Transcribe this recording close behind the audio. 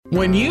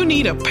When you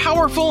need a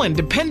powerful and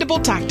dependable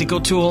tactical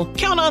tool,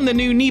 count on the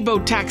new Nebo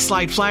Tac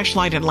Slide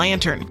flashlight and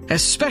lantern,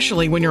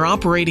 especially when you're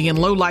operating in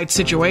low light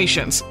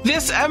situations.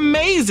 This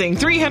amazing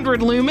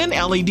 300 lumen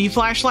LED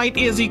flashlight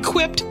is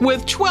equipped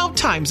with 12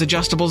 times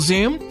adjustable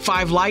zoom,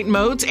 5 light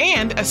modes,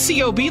 and a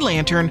COB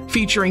lantern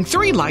featuring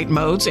 3 light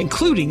modes,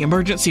 including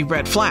emergency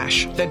red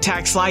flash. The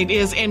Tac Slide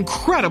is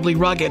incredibly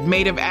rugged,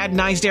 made of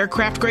anodized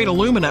aircraft grade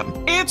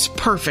aluminum. It's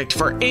perfect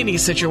for any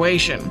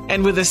situation,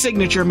 and with a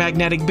signature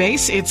magnetic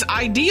base, it's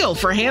ideal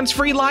for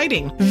hands-free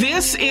lighting.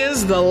 This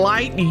is the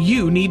light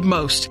you need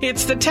most.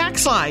 It's the Tac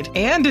Slide,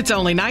 and it's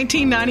only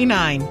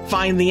 $19.99.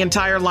 Find the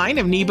entire line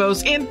of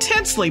Nebo's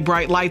intensely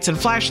bright lights and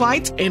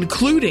flashlights,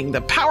 including the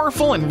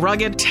powerful and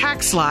rugged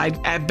Tac Slide,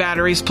 at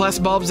Batteries Plus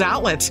Bulbs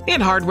outlets, in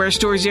hardware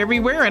stores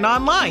everywhere, and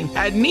online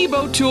at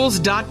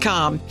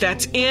nebotools.com.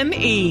 That's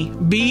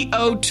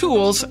Nebo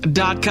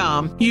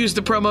Tools.com. Use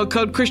the promo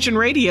code Christian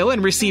Radio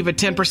and receive a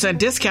 10%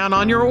 discount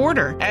on your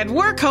order. At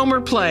work, home, or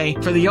play,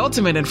 for the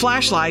ultimate in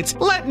flashlights,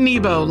 let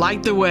Nebo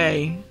light the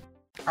way.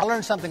 I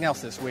learned something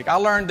else this week. I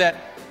learned that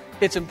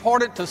it's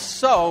important to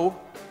sow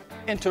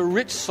into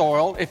rich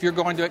soil if you're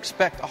going to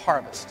expect a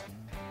harvest.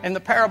 In the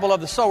parable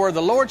of the sower,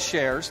 the Lord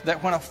shares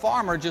that when a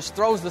farmer just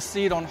throws the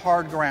seed on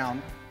hard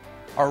ground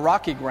or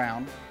rocky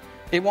ground,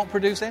 it won't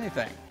produce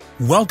anything.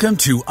 Welcome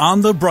to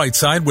On the Bright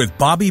Side with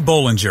Bobby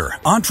Bollinger,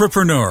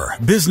 entrepreneur,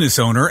 business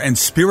owner, and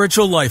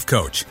spiritual life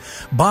coach.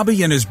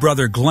 Bobby and his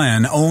brother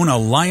Glenn own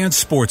Alliance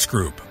Sports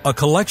Group, a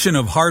collection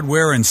of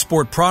hardware and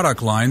sport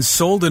product lines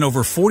sold in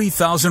over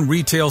 40,000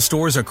 retail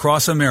stores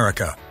across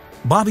America.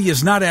 Bobby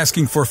is not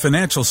asking for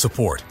financial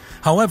support.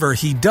 However,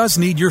 he does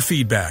need your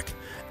feedback.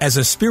 As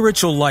a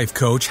spiritual life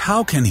coach,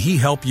 how can he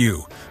help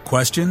you?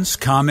 Questions,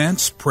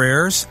 comments,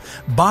 prayers?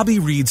 Bobby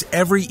reads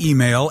every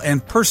email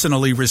and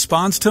personally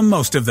responds to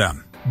most of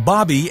them.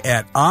 Bobby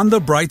at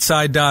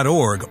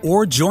onthebrightside.org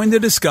or join the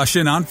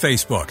discussion on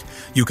Facebook.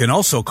 You can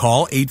also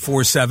call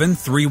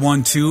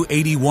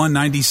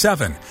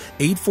 847-312-8197,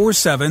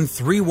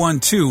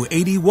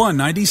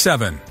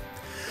 847-312-8197.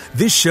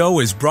 This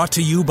show is brought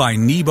to you by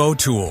Nebo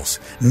Tools.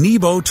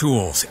 Nebo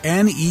Tools,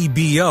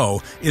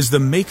 Nebo, is the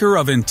maker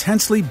of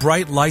intensely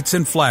bright lights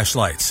and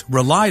flashlights,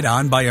 relied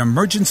on by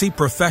emergency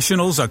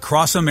professionals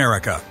across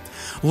America.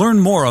 Learn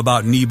more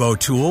about Nebo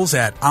Tools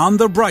at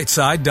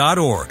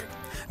onthebrightside.org.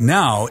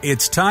 Now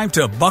it's time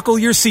to buckle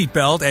your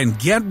seatbelt and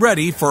get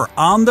ready for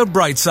On the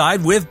Bright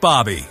Side with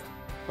Bobby.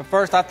 But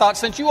first, I thought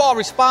since you all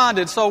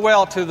responded so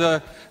well to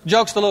the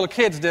jokes the little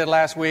kids did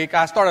last week,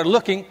 I started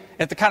looking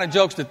at the kind of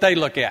jokes that they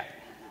look at.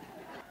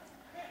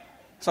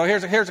 So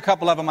here's a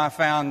couple of them I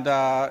found.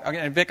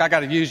 And Vic, I got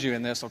to use you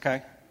in this,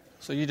 okay?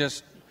 So you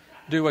just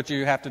do what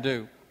you have to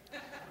do.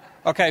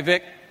 Okay,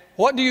 Vic,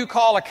 what do you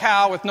call a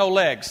cow with no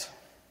legs?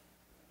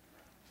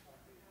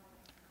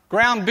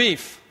 Ground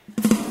beef.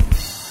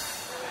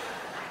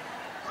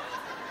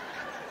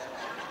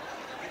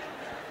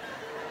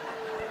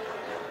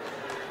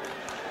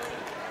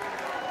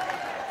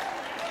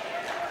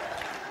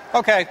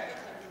 Okay,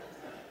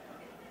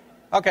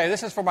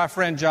 this is for my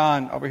friend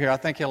John over here. I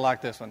think he'll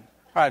like this one.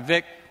 All right,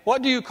 Vic,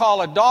 what do you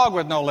call a dog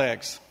with no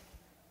legs?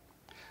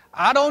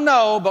 I don't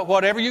know, but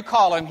whatever you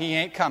call him, he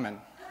ain't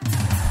coming.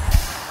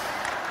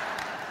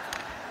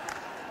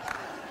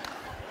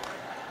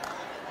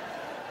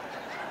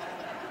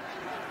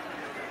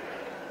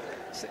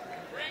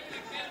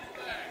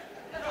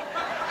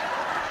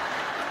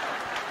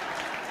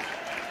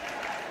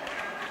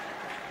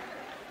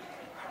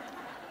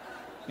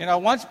 You know,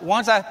 once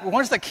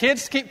the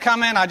kids keep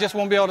coming, I just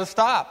won't be able to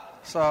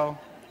stop. So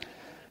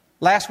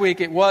last week,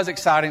 it was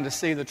exciting to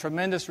see the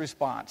tremendous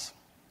response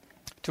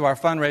to our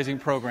fundraising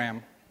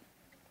program.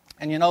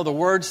 And you know, the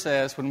Word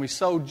says when we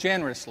sow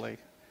generously,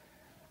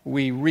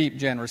 we reap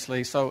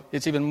generously. So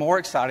it's even more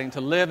exciting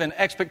to live in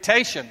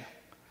expectation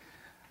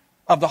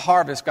of the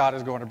harvest God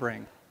is going to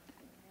bring.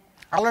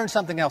 I learned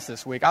something else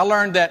this week. I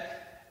learned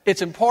that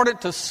it's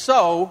important to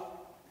sow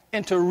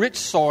into rich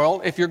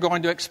soil if you're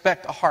going to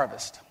expect a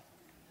harvest.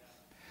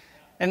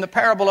 In the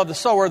parable of the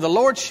sower, the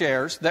Lord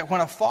shares that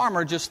when a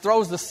farmer just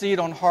throws the seed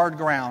on hard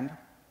ground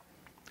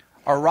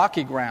or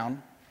rocky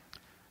ground,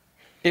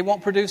 it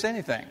won't produce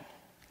anything.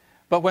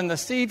 But when the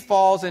seed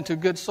falls into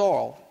good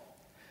soil,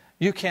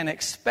 you can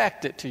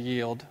expect it to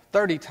yield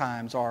 30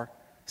 times or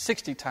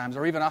 60 times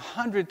or even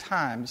 100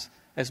 times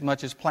as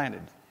much as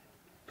planted.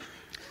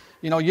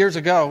 You know, years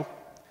ago,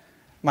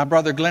 my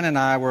brother Glenn and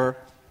I were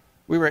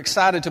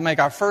excited to make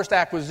our first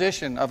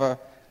acquisition of an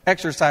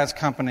exercise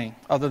company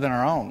other than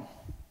our own.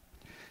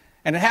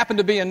 And it happened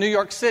to be in New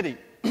York City,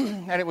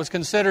 and it was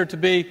considered to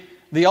be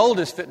the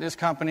oldest fitness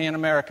company in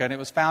America, and it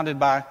was founded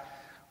by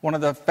one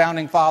of the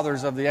founding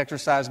fathers of the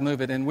exercise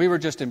movement, and we were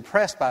just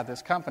impressed by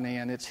this company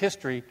and its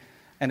history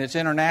and its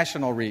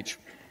international reach.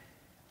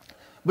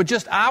 But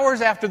just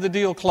hours after the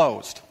deal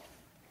closed,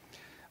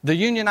 the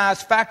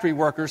unionized factory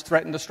workers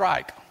threatened to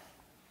strike.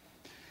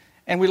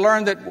 And we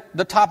learned that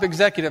the top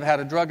executive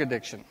had a drug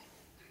addiction.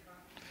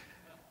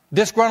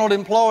 Disgruntled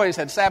employees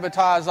had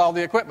sabotaged all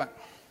the equipment.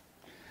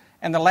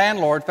 And the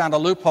landlord found a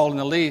loophole in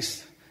the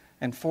lease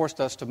and forced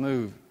us to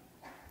move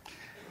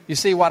You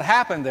see, what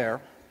happened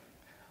there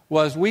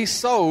was we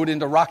sowed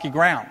into rocky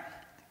ground.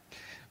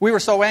 We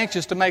were so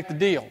anxious to make the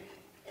deal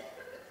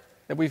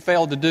that we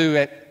failed to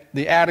do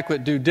the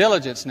adequate due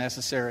diligence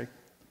necessary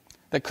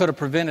that could have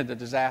prevented a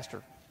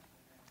disaster.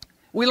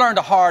 We learned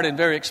a hard and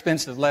very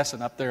expensive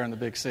lesson up there in the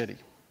big city.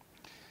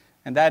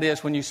 And that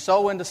is, when you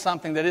sow into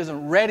something that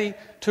isn't ready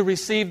to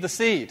receive the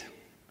seed,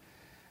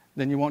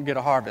 then you won't get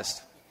a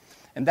harvest.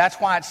 And that's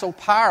why it's so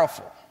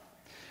powerful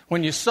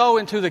when you sow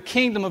into the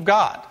kingdom of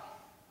God.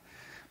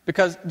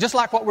 Because just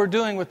like what we're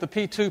doing with the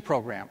P2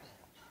 program,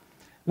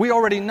 we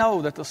already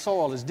know that the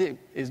soil is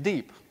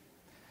deep,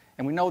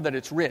 and we know that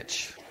it's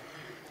rich,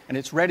 and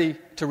it's ready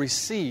to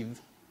receive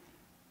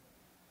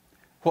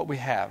what we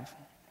have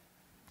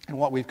and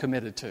what we've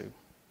committed to.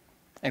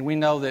 And we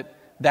know that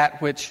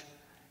that which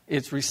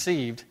is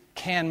received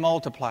can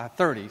multiply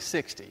 30,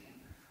 60,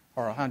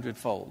 or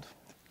 100-fold.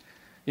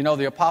 You know,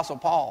 the Apostle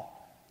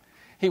Paul,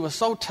 he was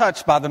so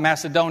touched by the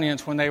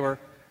Macedonians when they were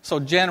so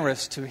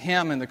generous to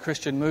him and the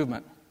Christian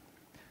movement.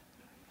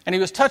 And he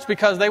was touched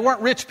because they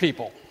weren't rich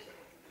people.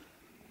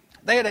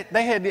 They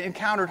had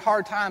encountered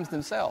hard times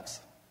themselves.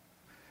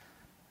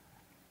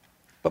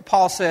 But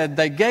Paul said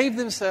they gave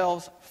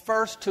themselves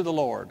first to the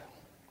Lord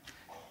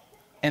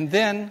and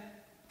then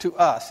to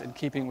us in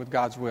keeping with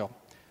God's will.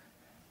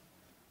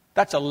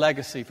 That's a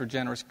legacy for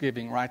generous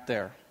giving right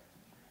there.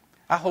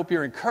 I hope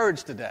you're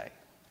encouraged today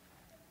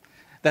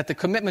that the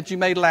commitment you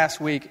made last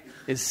week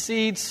is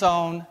seed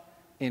sown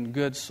in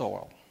good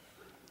soil.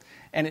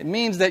 And it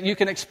means that you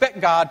can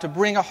expect God to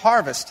bring a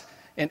harvest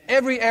in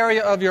every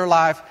area of your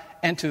life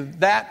and to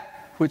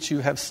that which you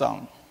have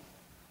sown.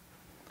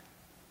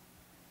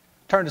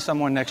 Turn to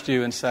someone next to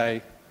you and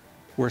say,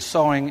 we're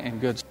sowing in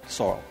good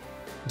soil.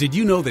 Did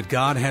you know that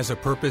God has a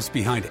purpose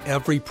behind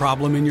every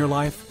problem in your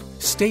life?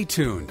 Stay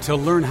tuned to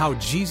learn how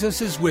Jesus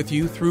is with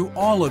you through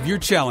all of your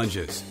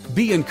challenges.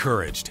 Be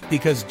encouraged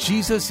because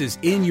Jesus is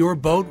in your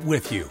boat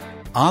with you.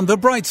 On the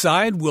Bright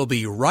Side, we'll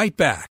be right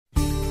back.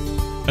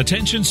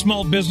 Attention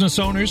small business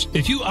owners,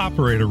 if you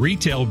operate a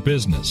retail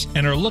business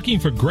and are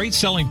looking for great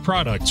selling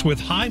products with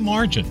high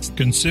margins,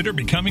 consider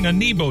becoming a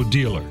Nebo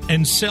dealer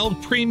and sell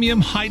premium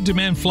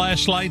high-demand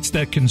flashlights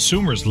that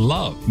consumers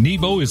love.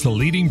 Nebo is the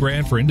leading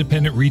brand for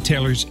independent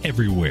retailers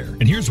everywhere.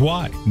 And here's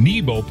why.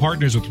 Nebo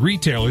partners with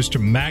retailers to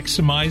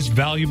maximize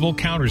valuable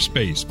counter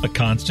space, a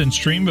constant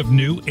stream of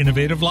new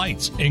innovative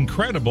lights,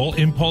 incredible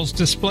impulse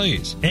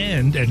displays,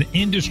 and an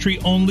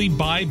industry-only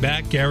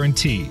buyback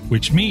guarantee,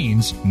 which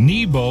means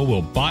Nebo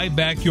will buy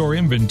back your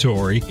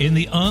inventory in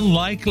the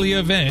unlikely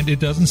event it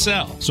doesn't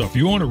sell. So if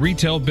you own a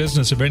retail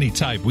business of any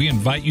type, we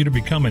invite you to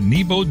become a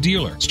Nebo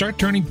dealer. Start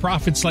turning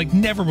profits like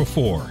never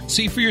before.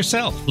 See for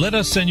yourself. Let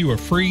us send you a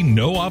free,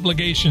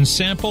 no-obligation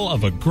sample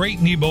of a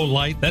great Nebo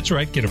light. That's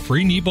right, get a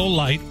free Nebo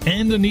light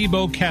and a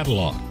Nebo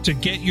catalog. To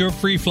get your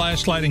free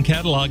flashlight and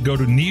catalog, go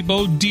to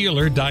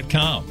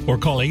NeboDealer.com or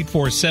call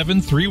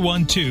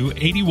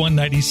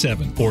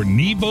 847-312-8197 or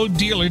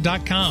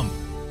NeboDealer.com.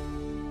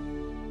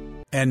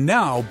 And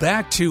now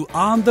back to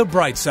On the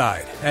Bright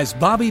Side as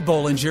Bobby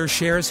Bollinger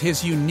shares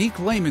his unique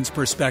layman's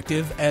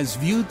perspective as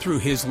viewed through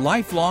his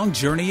lifelong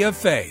journey of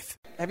faith.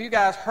 Have you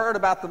guys heard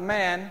about the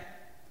man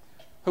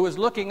who was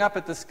looking up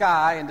at the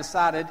sky and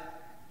decided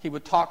he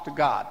would talk to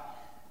God?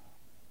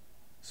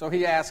 So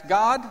he asked,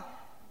 God,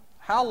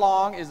 how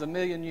long is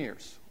 1,000,000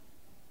 years?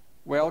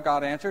 Well,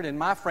 God answered, in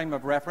my frame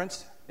of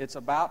reference, it's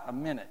about a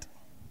minute.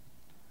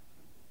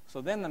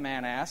 So then the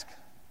man asked,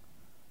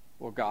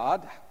 well,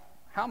 God,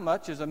 how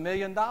much is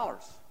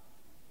 $1,000,000?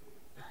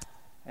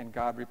 And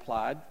God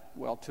replied,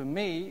 well, to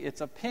me,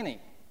 it's a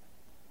penny.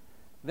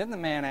 Then the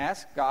man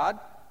asked, God,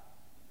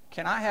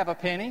 can I have a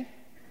penny?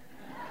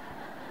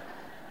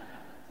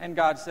 And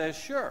God says,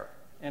 sure,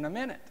 in a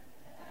minute.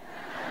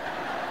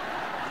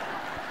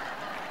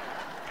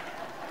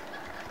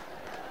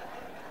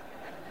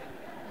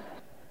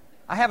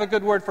 I have a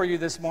good word for you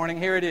this morning.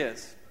 Here it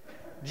is.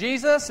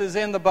 Jesus is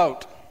in the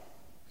boat.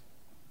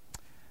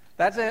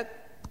 That's it.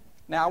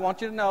 Now, I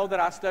want you to know that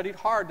I studied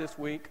hard this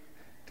week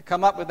to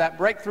come up with that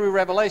breakthrough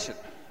revelation.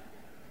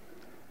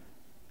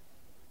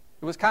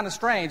 It was kind of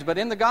strange, but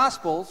in the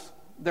Gospels,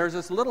 there's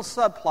this little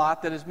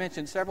subplot that is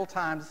mentioned several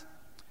times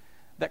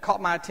that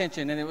caught my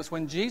attention, and it was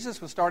when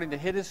Jesus was starting to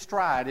hit his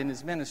stride in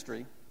his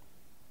ministry,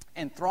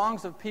 and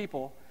throngs of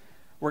people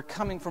were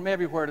coming from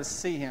everywhere to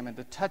see him and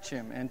to touch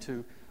him and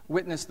to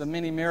witness the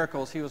many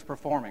miracles he was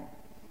performing.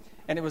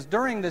 And it was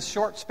during this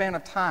short span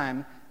of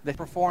time that he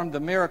performed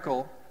the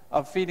miracle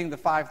of feeding the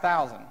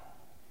 5,000.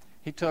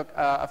 He took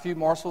a few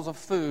morsels of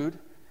food,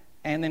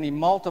 and then he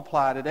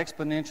multiplied it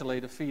exponentially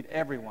to feed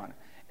everyone.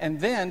 And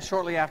then,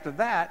 shortly after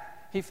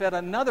that, he fed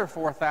another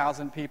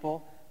 4,000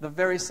 people the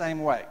very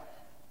same way.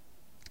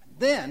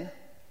 Then,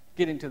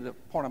 getting to the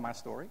point of my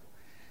story,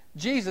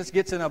 Jesus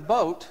gets in a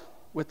boat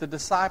with the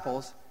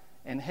disciples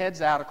and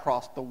heads out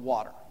across the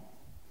water.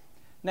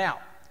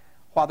 Now,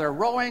 while they're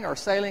rowing or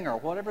sailing or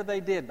whatever they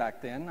did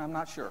back then, I'm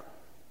not sure.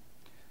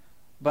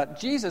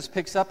 But Jesus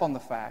picks up on the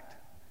fact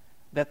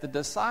that the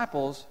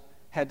disciples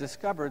had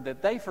discovered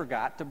that they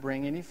forgot to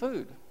bring any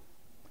food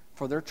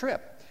for their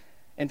trip.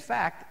 In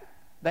fact,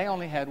 they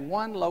only had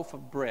one loaf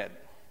of bread,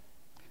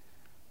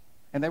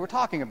 and they were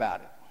talking about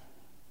it.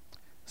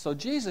 So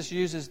Jesus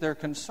uses their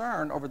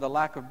concern over the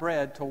lack of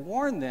bread to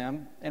warn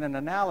them, in an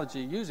analogy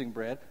using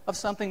bread, of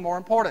something more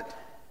important.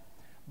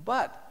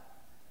 But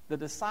the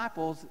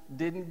disciples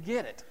didn't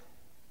get it.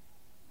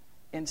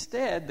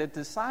 Instead, the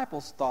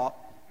disciples thought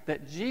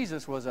that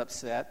Jesus was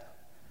upset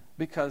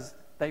because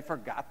they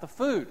forgot the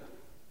food.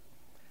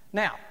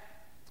 Now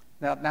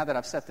that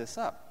I've set this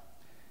up,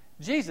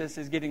 Jesus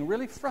is getting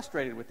really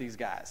frustrated with these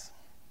guys.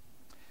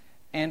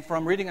 And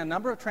from reading a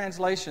number of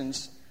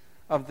translations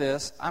of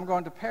this, I'm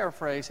going to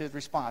paraphrase his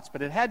response,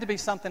 but it had to be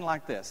something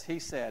like this. He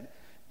said,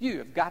 "You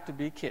have got to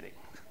be kidding.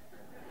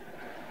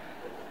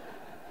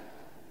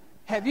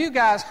 Have you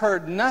guys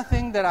heard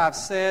nothing that I've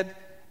said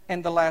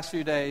in the last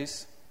few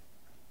days?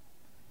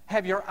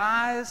 Have your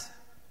eyes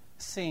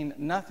seen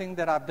nothing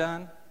that I've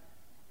done?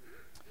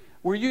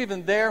 Were you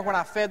even there when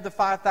I fed the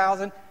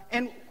 5,000?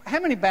 And how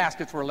many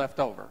baskets were left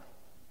over?"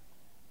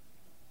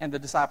 And the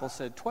disciples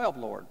said, 12,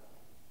 Lord.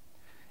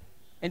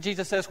 And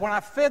Jesus says, "When I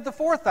fed the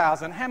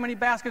 4,000, how many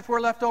baskets were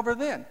left over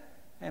then?"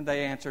 And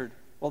they answered,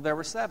 "Well, there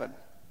were 7.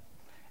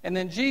 And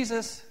then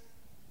Jesus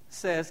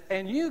says,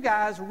 "And you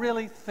guys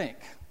really think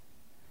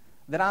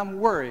that I'm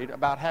worried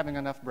about having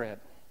enough bread?"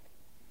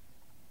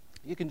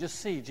 You can just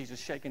see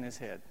Jesus shaking his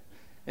head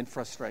in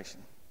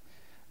frustration.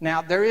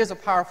 Now, there is a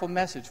powerful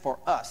message for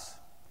us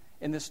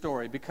in this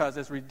story, because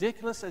as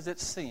ridiculous as it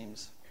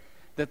seems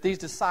that these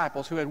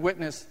disciples who had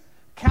witnessed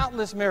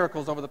countless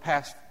miracles over the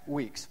past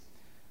weeks,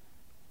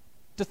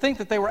 to think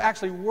that they were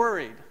actually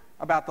worried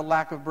about the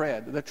lack of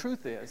bread, the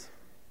truth is,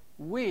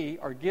 we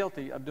are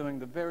guilty of doing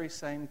the very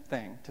same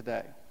thing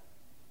today.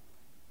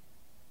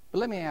 But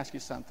let me ask you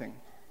something.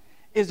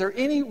 Is there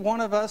any one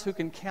of us who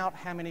can count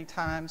how many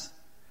times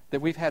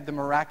that we've had the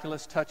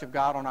miraculous touch of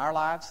God on our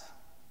lives?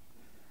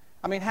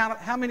 I mean,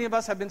 how many of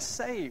us have been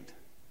saved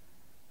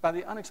by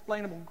the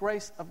unexplainable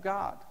grace of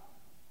God?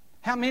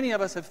 How many of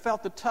us have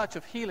felt the touch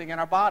of healing in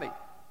our body?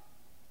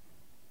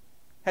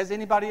 Has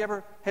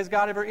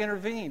God ever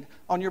intervened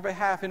on your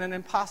behalf in an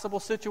impossible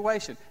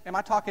situation? Am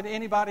I talking to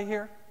anybody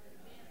here?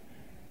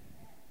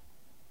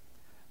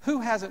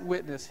 Who hasn't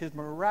witnessed his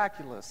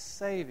miraculous,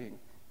 saving,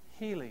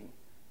 healing,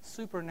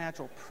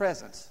 supernatural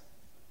presence?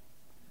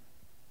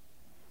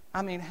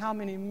 I mean, how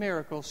many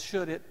miracles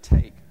should it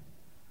take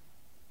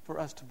for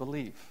us to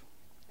believe?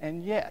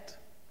 And yet,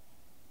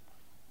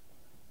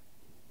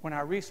 when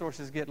our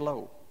resources get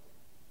low,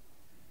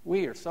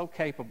 we are so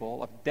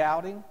capable of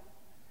doubting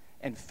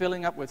and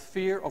filling up with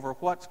fear over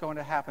what's going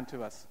to happen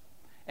to us.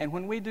 And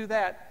when we do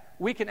that,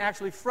 we can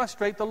actually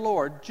frustrate the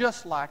Lord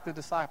just like the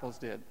disciples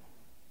did.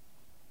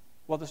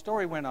 Well, the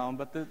story went on,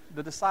 but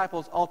the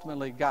disciples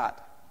ultimately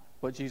got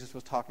what Jesus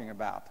was talking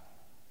about.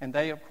 And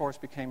they, of course,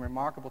 became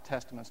remarkable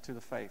testaments to the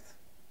faith.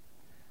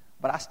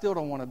 But I still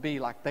don't want to be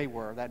like they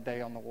were that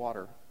day on the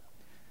water.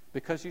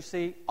 Because you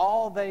see,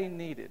 all they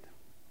needed,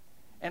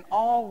 and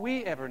all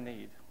we ever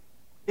need,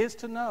 is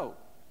to know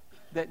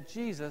that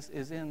Jesus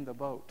is in the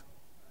boat.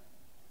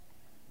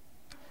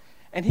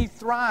 And he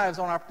thrives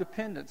on our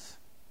dependence.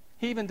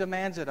 He even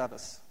demands it of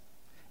us.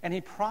 And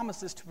he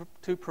promises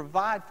to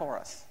provide for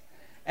us.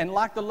 And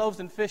like the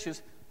loaves and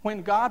fishes,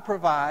 when God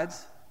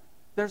provides,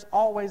 there's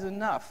always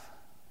enough.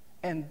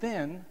 And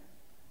then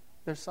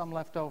there's some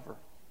left over.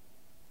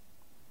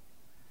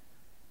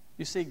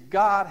 You see,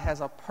 God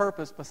has a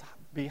purpose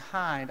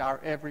behind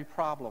our every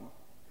problem.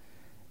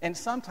 And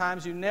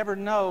sometimes you never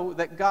know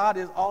that God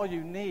is all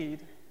you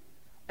need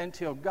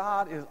until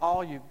God is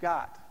all you've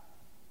got.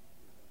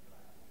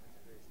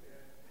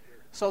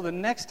 So the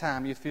next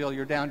time you feel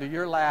you're down to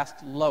your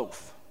last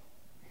loaf,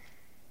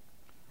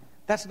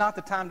 that's not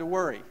the time to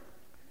worry,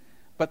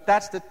 but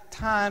that's the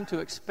time to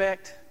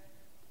expect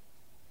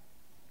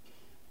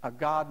a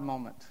God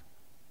moment.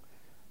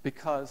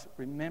 Because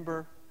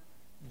remember,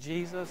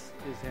 Jesus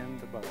is in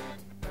the boat.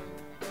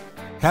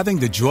 Having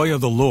the joy of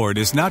the Lord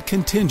is not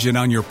contingent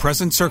on your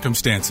present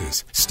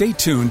circumstances. Stay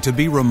tuned to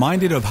be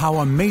reminded of how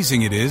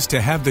amazing it is to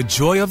have the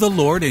joy of the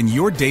Lord in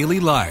your daily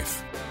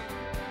life.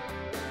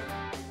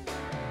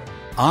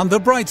 On the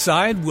Bright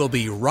Side, we'll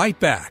be right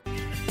back.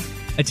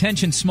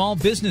 Attention small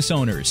business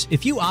owners.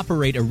 If you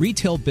operate a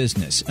retail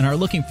business and are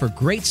looking for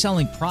great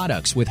selling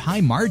products with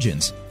high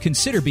margins,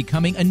 consider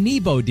becoming a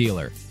Nebo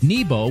dealer.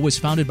 Nebo was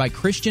founded by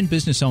Christian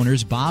business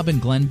owners Bob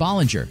and Glenn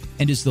Bollinger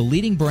and is the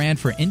leading brand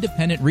for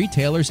independent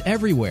retailers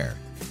everywhere.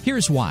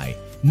 Here's why.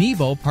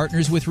 Nebo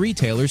partners with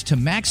retailers to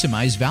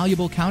maximize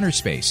valuable counter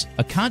space,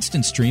 a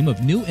constant stream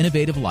of new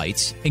innovative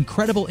lights,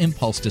 incredible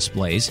impulse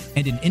displays,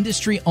 and an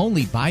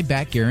industry-only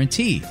buyback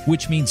guarantee,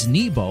 which means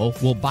Nebo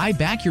will buy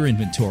back your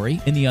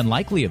inventory in the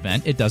unlikely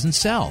event it doesn't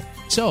sell.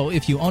 So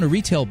if you own a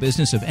retail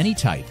business of any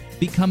type,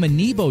 become a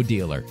Nebo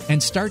dealer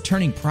and start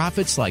turning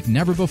profits like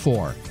never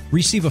before.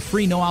 Receive a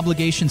free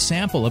no-obligation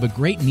sample of a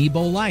great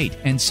Nebo light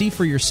and see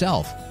for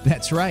yourself.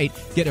 That's right,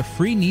 get a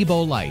free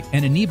Nebo light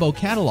and a Nebo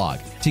catalog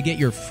To get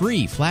your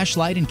free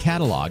flashlight and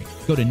catalog,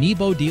 go to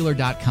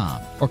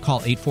NeboDealer.com or call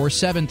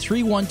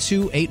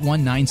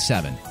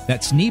 847-312-8197.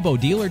 That's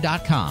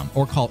NeboDealer.com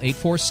or call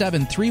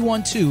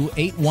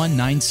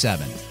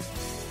 847-312-8197.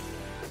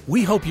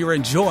 We hope you're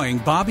enjoying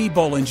Bobby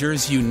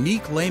Bollinger's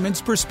unique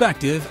layman's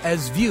perspective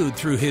as viewed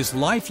through his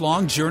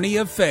lifelong journey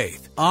of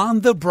faith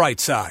on the bright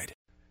side.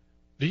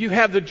 Do you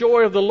have the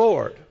joy of the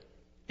Lord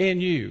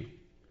in you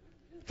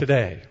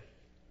today?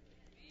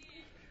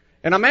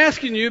 And I'm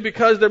asking you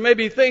because there may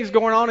be things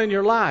going on in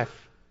your life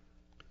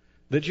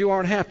that you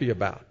aren't happy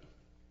about.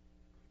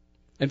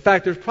 In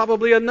fact, there's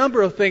probably a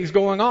number of things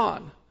going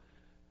on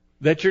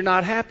that you're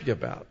not happy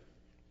about.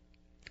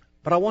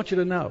 But I want you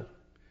to know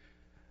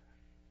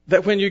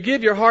that when you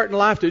give your heart and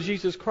life to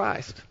Jesus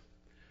Christ,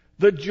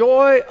 the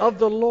joy of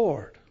the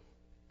Lord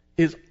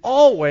is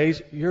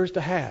always yours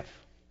to have,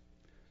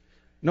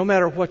 no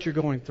matter what you're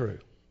going through,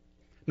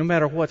 no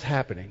matter what's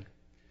happening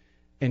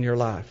in your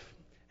life.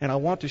 And I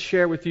want to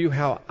share with you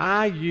how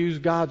I use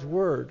God's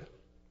Word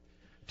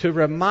to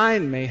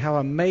remind me how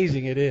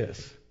amazing it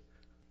is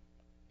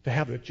to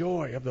have the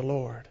joy of the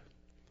Lord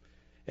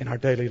in our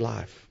daily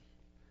life.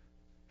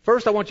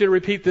 First, I want you to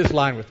repeat this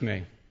line with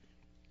me.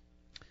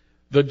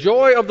 The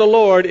joy of the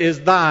Lord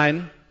is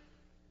thine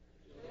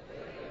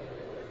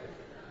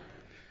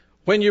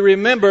when you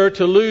remember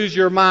to lose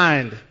your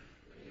mind.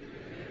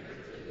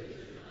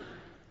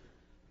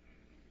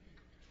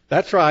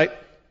 That's right.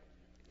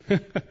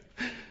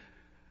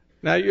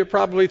 Now you're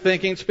probably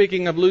thinking,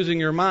 speaking of losing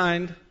your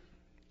mind, I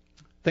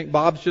think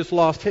Bob's just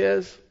lost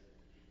his.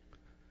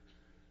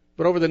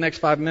 But over the next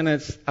 5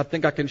 minutes, I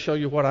think I can show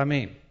you what I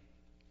mean.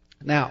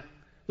 Now,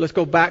 let's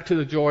go back to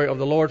the joy of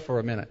the Lord for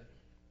a minute.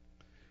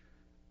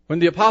 When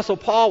the Apostle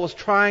Paul was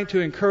trying to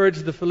encourage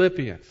the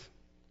Philippians,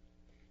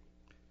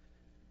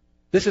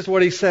 this is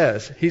what he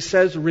says. He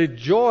says,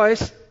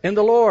 rejoice in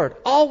the Lord,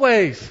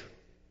 always.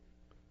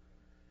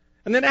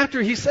 And then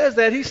after he says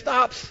that, he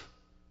stops.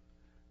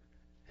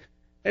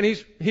 And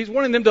he's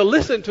wanting them to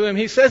listen to him.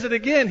 He says it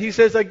again. He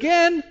says,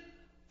 again,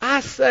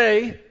 I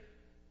say,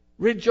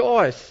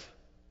 rejoice.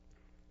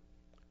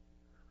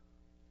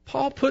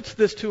 Paul puts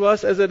this to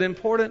us as an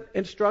important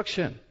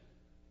instruction,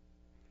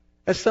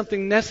 as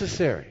something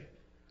necessary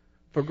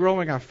for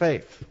growing our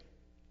faith.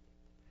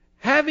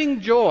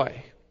 Having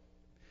joy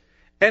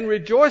and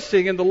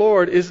rejoicing in the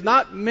Lord is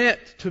not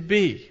meant to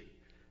be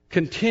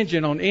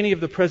contingent on any of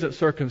the present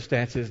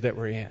circumstances that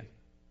we're in.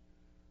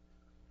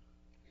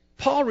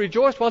 Paul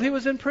rejoiced while he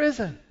was in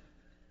prison.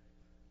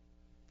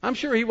 I'm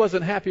sure he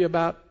wasn't happy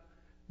about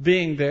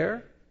being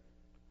there,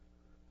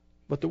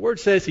 but the Word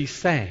says he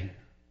sang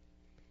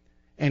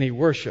and he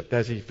worshiped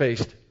as he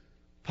faced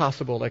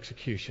possible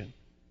execution.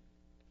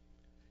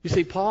 You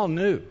see, Paul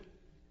knew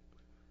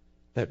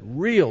that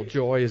real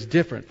joy is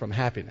different from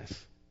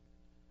happiness.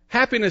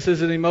 Happiness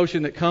is an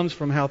emotion that comes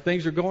from how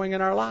things are going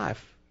in our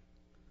life.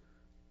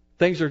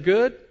 Things are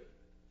good,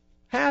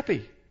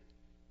 happy.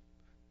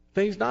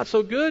 Things not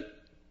so good,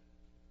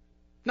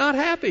 not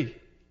happy.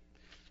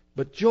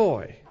 But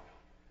joy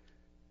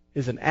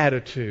is an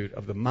attitude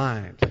of the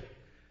mind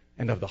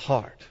and of the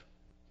heart.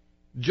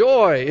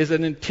 Joy is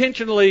an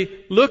intentionally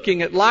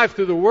looking at life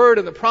through the Word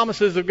and the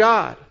promises of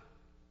God.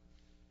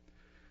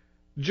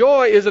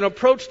 Joy is an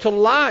approach to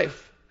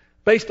life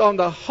based on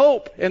the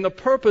hope and the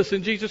purpose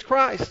in Jesus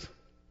Christ.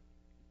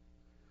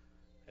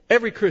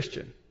 Every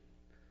Christian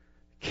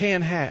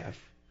can have,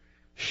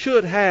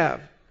 should have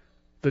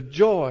the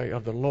joy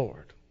of the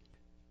Lord.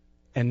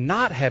 And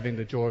not having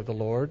the joy of the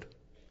Lord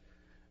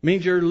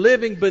means you're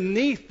living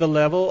beneath the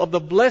level of the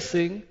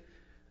blessing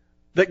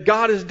that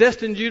God has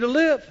destined you to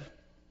live.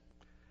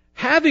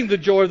 Having the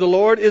joy of the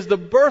Lord is the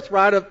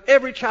birthright of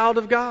every child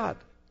of God.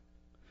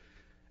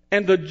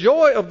 And the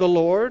joy of the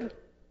Lord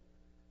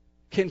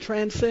can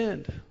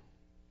transcend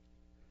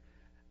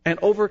and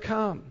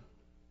overcome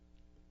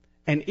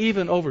and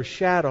even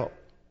overshadow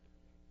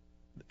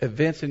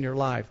events in your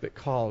life that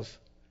cause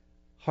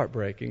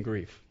heartbreak and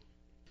grief.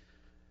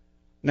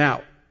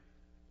 Now,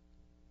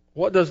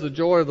 what does the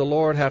joy of the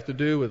Lord have to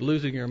do with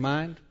losing your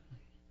mind?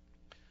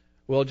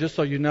 Well, just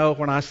so you know,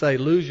 when I say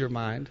lose your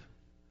mind,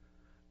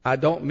 I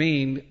don't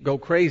mean go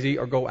crazy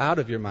or go out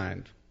of your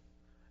mind.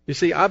 You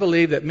see, I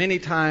believe that many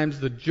times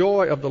the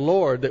joy of the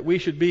Lord that we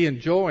should be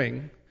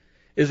enjoying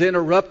is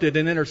interrupted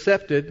and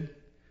intercepted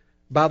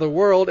by the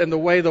world and the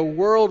way the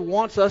world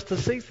wants us to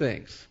see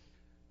things.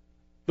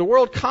 The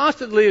world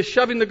constantly is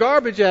shoving the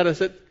garbage at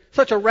us at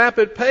such a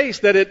rapid pace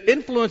that it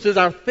influences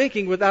our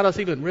thinking without us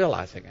even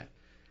realizing it.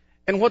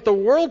 And what the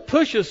world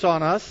pushes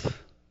on us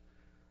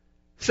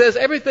says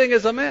everything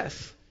is a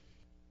mess.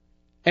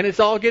 And it's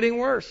all getting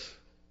worse.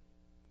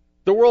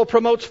 The world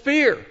promotes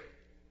fear.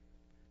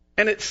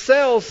 And it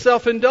sells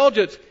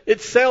self-indulgence.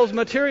 It sells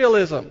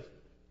materialism.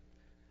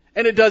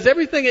 And it does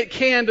everything it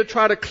can to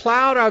try to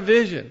cloud our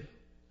vision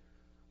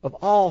of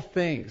all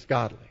things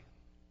godly.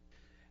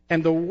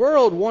 And the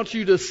world wants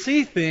you to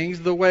see things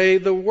the way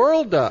the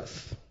world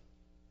does.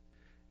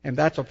 And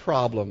that's a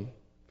problem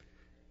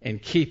in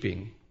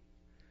keeping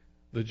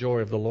the joy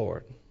of the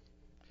Lord.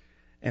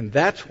 And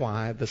that's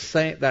why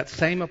that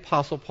same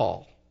Apostle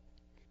Paul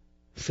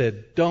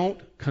said, don't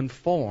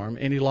conform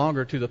any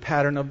longer to the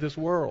pattern of this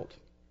world,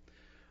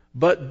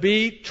 but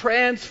be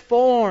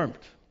transformed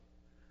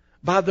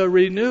by the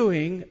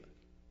renewing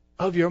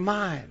of your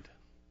mind.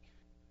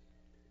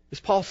 Is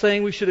Paul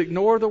saying we should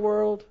ignore the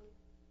world?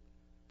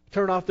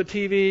 Turn off the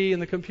TV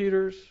and the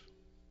computers?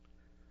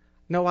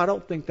 No, I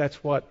don't think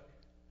that's what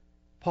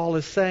Paul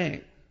is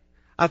saying.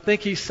 I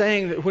think he's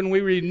saying that when we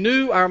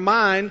renew our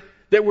mind,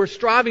 that we're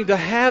striving to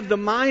have the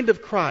mind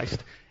of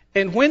Christ.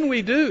 And when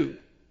we do,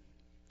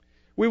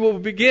 we will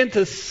begin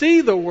to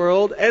see the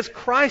world as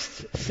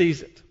Christ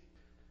sees it,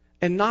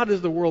 and not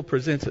as the world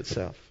presents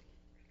itself.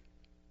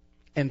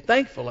 And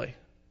thankfully,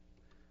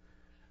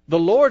 the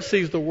Lord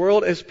sees the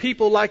world as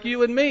people like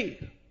you and me,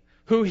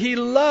 who He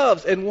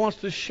loves and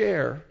wants to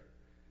share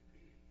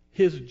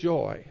His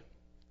joy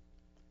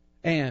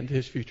and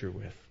His future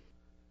with.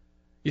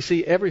 You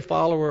see, every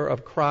follower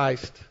of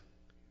Christ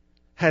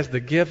has the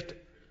gift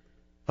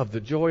of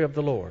the joy of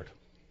the Lord.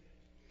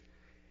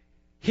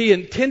 He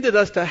intended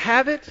us to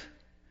have it,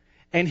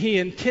 and He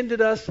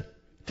intended us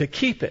to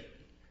keep it.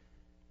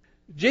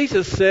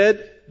 Jesus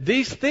said,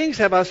 "These things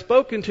have I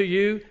spoken to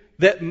you,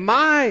 that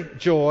my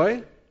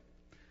joy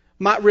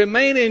might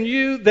remain in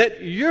you,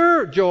 that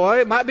your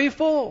joy might be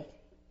full."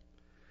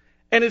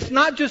 And it's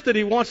not just that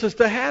He wants us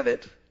to have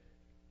it,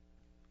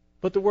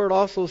 but the Word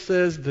also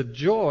says the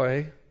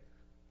joy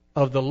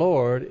of the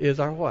Lord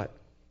is our what?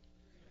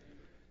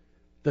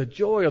 The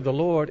joy of the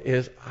Lord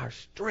is our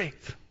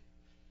strength.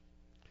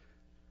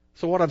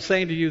 So what I'm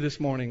saying to you this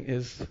morning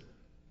is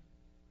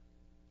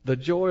the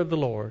joy of the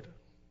Lord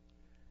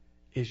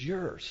is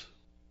yours.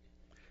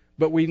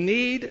 But we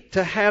need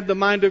to have the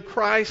mind of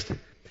Christ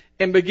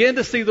and begin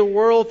to see the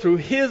world through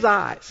His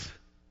eyes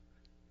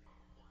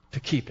to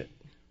keep it.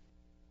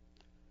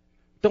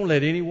 Don't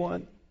let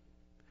anyone,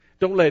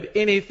 don't let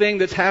anything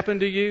that's happened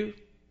to you,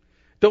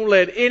 don't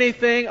let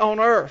anything on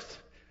earth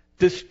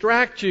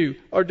distract you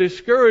or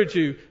discourage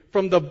you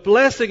from the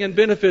blessing and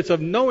benefits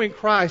of knowing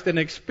Christ and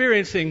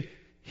experiencing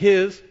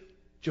His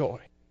joy.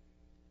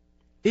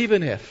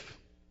 Even if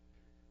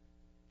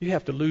you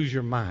have to lose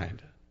your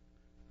mind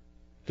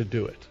to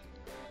do it.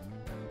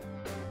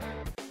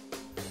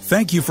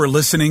 Thank you for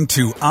listening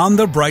to On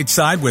the Bright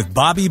Side with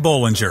Bobby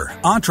Bollinger,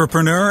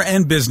 entrepreneur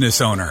and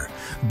business owner.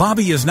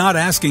 Bobby is not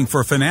asking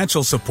for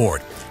financial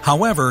support.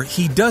 However,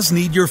 he does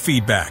need your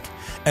feedback.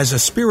 As a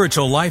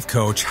spiritual life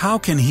coach, how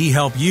can he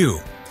help you?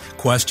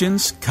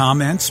 Questions,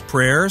 comments,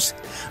 prayers?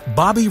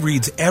 Bobby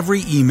reads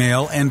every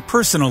email and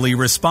personally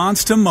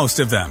responds to most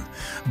of them.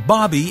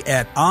 Bobby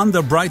at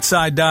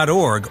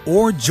onthebrightside.org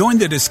or join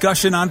the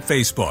discussion on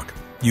Facebook.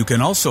 You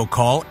can also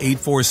call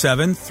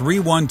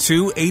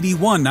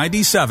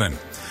 847-312-8197.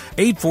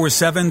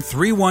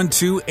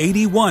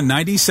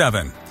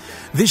 847-312-8197.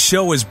 This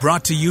show is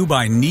brought to you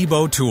by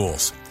Nebo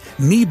Tools.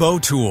 Nebo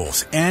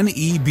Tools,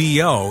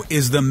 N-E-B-O,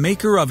 is the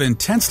maker of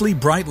intensely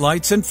bright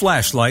lights and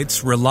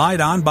flashlights relied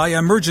on by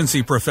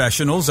emergency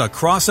professionals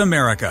across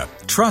America.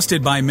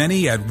 Trusted by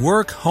many at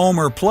work, home,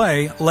 or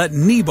play, let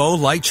Nebo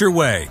light your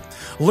way.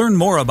 Learn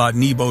more about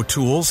Nebo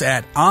Tools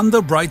at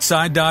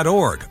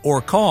onthebrightside.org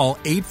or call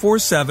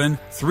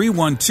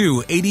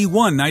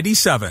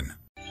 847-312-8197.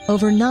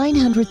 Over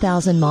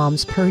 900,000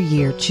 moms per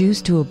year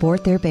choose to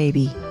abort their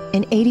baby,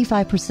 and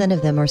 85%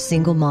 of them are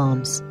single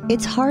moms.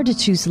 It's hard to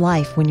choose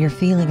life when you're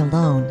feeling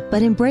alone,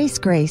 but Embrace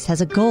Grace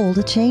has a goal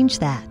to change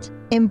that.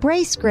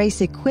 Embrace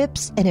Grace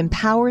equips and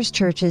empowers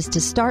churches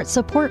to start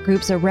support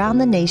groups around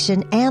the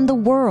nation and the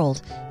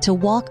world to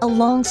walk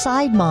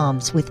alongside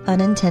moms with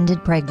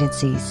unintended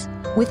pregnancies.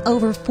 With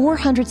over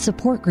 400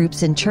 support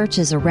groups in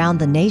churches around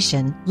the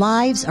nation,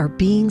 lives are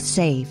being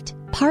saved.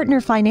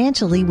 Partner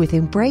financially with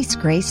Embrace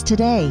Grace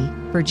today.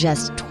 For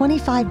just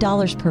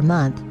 $25 per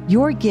month,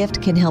 your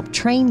gift can help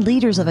train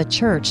leaders of a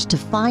church to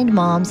find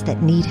moms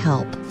that need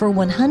help. For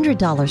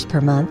 $100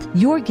 per month,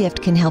 your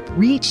gift can help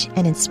reach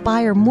and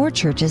inspire more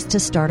churches to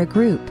start a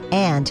group.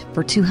 And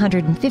for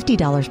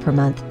 $250 per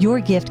month,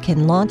 your gift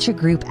can launch a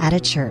group at a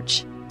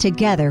church.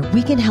 Together,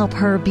 we can help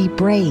her be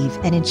brave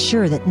and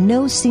ensure that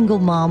no single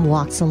mom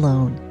walks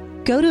alone.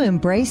 Go to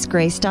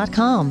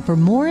EmbraceGrace.com for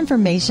more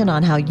information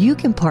on how you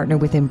can partner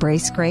with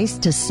Embrace Grace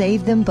to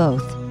save them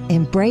both.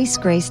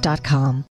 EmbraceGrace.com.